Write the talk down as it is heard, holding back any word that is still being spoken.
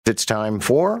It's time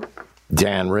for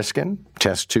Dan Riskin,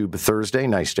 Test Tube Thursday.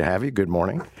 Nice to have you. Good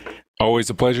morning. Always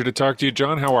a pleasure to talk to you,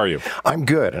 John. How are you? I'm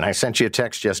good. And I sent you a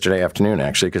text yesterday afternoon,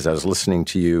 actually, because I was listening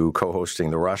to you co-hosting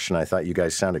The Rush, and I thought you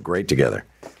guys sounded great together.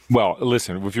 Well,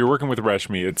 listen, if you're working with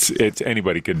Reshmi, it's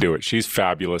anybody could do it. She's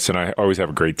fabulous, and I always have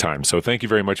a great time. So thank you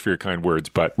very much for your kind words.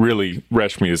 But really,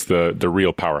 Reshmi is the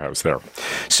real powerhouse there.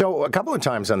 So a couple of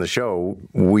times on the show,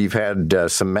 we've had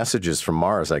some messages from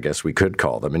Mars, I guess we could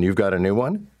call them. And you've got a new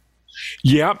one?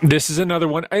 Yeah, this is another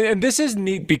one. And this is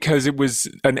neat because it was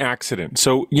an accident.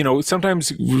 So,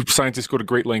 sometimes scientists go to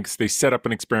great lengths. They set up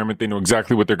an experiment. They know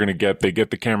exactly what they're going to get. They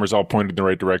get the cameras all pointed in the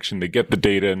right direction. They get the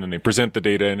data, and then they present the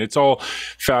data, and it's all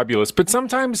fabulous. But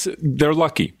sometimes they're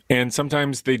lucky, and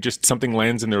sometimes something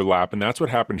lands in their lap, and that's what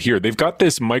happened here. They've got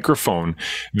this microphone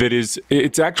that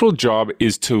its actual job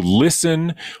is to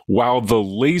listen while the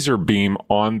laser beam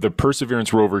on the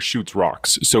Perseverance rover shoots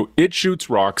rocks. So it shoots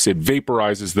rocks, it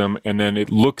vaporizes them, and then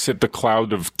it looks at the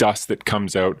cloud of dust that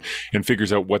comes out and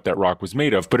figures out what that rock was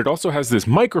made of. But it also has this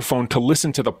microphone to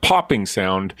listen to the popping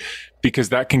sound, because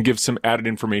that can give some added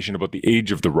information about the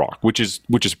age of the rock, which is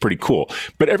pretty cool.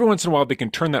 But every once in a while, they can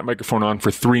turn that microphone on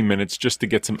for 3 minutes just to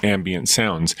get some ambient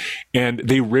sounds. And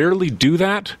they rarely do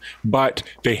that, but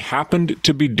they happened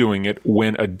to be doing it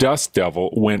when a dust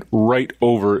devil went right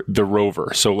over the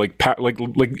rover. So like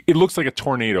it looks like a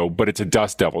tornado, but it's a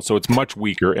dust devil. So it's much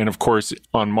weaker. And of course,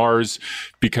 on Mars,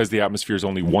 because the atmosphere is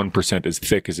only 1% as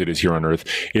thick as it is here on Earth,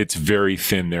 it's very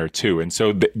thin there too. And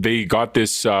so they got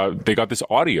this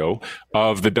audio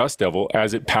of the dust devil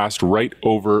as it passed right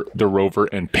over the rover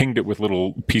and pinged it with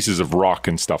little pieces of rock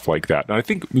and stuff like that. And I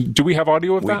think, do we have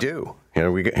audio of that? We do.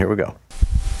 Here we go.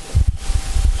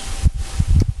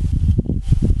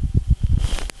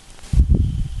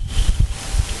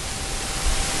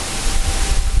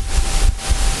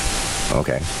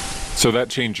 Okay. So that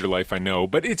changed your life, I know,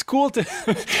 but it's cool to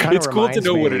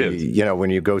know what it is. When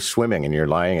you go swimming and you're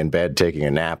lying in bed taking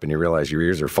a nap and you realize your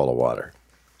ears are full of water.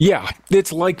 Yeah,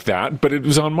 it's like that, but it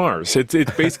was on Mars. It's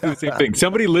basically the same thing.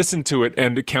 Somebody listened to it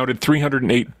and counted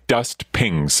 308 dust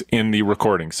pings in the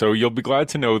recording. So you'll be glad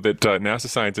to know that NASA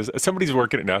scientists, somebody's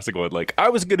working at NASA going I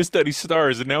was going to study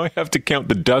stars and now I have to count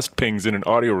the dust pings in an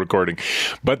audio recording.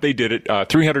 But they did it,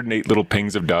 308 little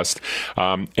pings of dust.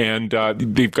 And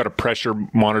they've got a pressure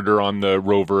monitor on the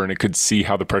rover, and it could see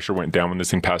how the pressure went down when this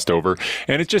thing passed over.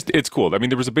 And it's cool. I mean,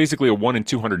 there was basically a 1 in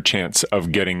 200 chance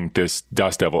of getting this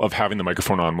dust devil, of having the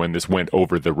microphone on when this went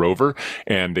over the rover,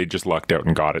 and they just lucked out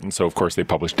and got it. And so of course they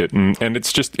published it, and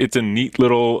it's a neat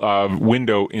little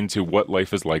window into what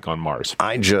life is like on Mars.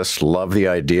 I just love the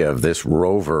idea of this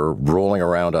rover rolling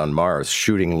around on Mars,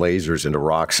 shooting lasers into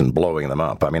rocks and blowing them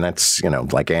up. I mean, that's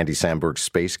like Andy Samberg's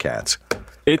Space Cats.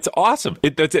 It's awesome.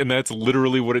 That's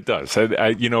literally what it does.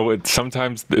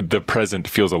 Sometimes the present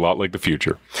feels a lot like the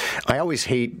future. I always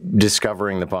hate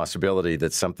discovering the possibility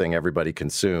that something everybody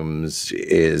consumes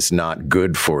is not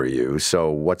good for you. So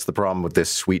what's the problem with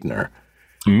this sweetener?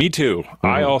 Me too. Mm-hmm.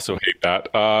 I also hate that.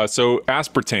 So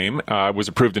aspartame was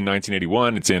approved in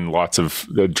 1981. It's in lots of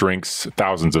drinks.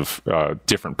 Thousands of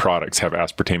different products have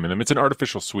aspartame in them. It's an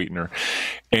artificial sweetener.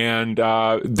 And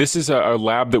this is a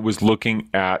lab that was looking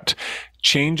at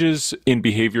changes in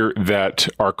behavior that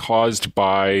are caused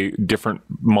by different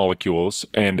molecules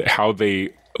and how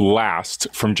they last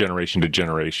from generation to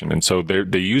generation. And so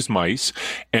they use mice,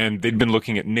 and they'd been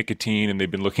looking at nicotine, and they've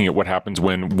been looking at what happens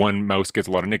when one mouse gets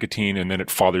a lot of nicotine and then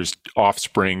it fathers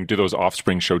offspring. Do those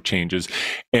offspring show changes?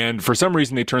 And for some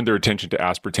reason, they turned their attention to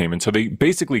aspartame. And so they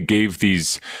basically gave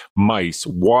these mice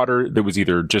water that was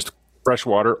either just fresh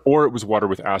water, or it was water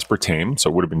with aspartame, so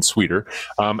it would have been sweeter.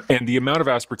 And the amount of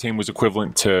aspartame was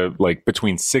equivalent to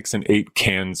between 6 and 8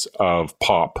 cans of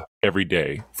pop every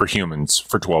day for humans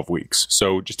for 12 weeks.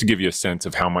 So just to give you a sense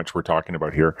of how much we're talking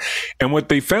about here. And what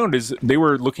they found is they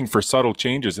were looking for subtle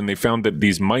changes, and they found that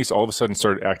these mice all of a sudden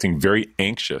started acting very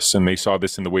anxious. And they saw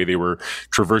this in the way they were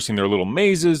traversing their little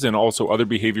mazes, and also other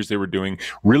behaviors they were doing,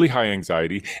 really high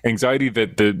anxiety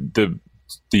that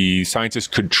the scientists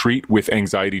could treat with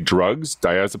anxiety drugs.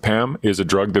 Diazepam is a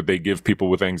drug that they give people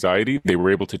with anxiety. They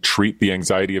were able to treat the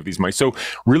anxiety of these mice. So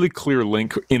really clear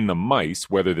link in the mice.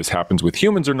 Whether this happens with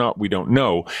humans or not, we don't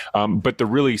know. But the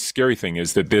really scary thing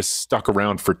is that this stuck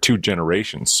around for 2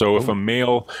 generations. So if a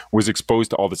male was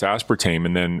exposed to all this aspartame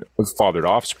and then fathered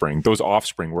offspring, those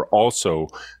offspring were also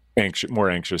more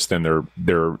anxious than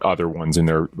their other ones in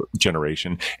their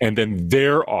generation, and then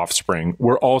their offspring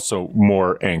were also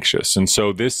more anxious. And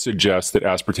so this suggests that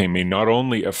aspartame may not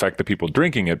only affect the people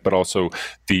drinking it, but also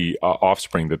the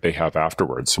offspring that they have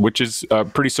afterwards, which is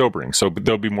pretty sobering. So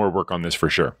there'll be more work on this for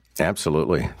sure.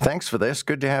 Absolutely. Thanks for this.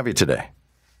 Good to have you today.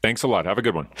 Thanks a lot. Have a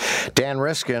good one. Dan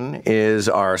Riskin is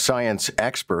our science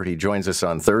expert. He joins us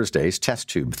on Thursdays, Test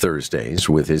Tube Thursdays,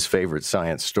 with his favorite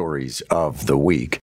science stories of the week.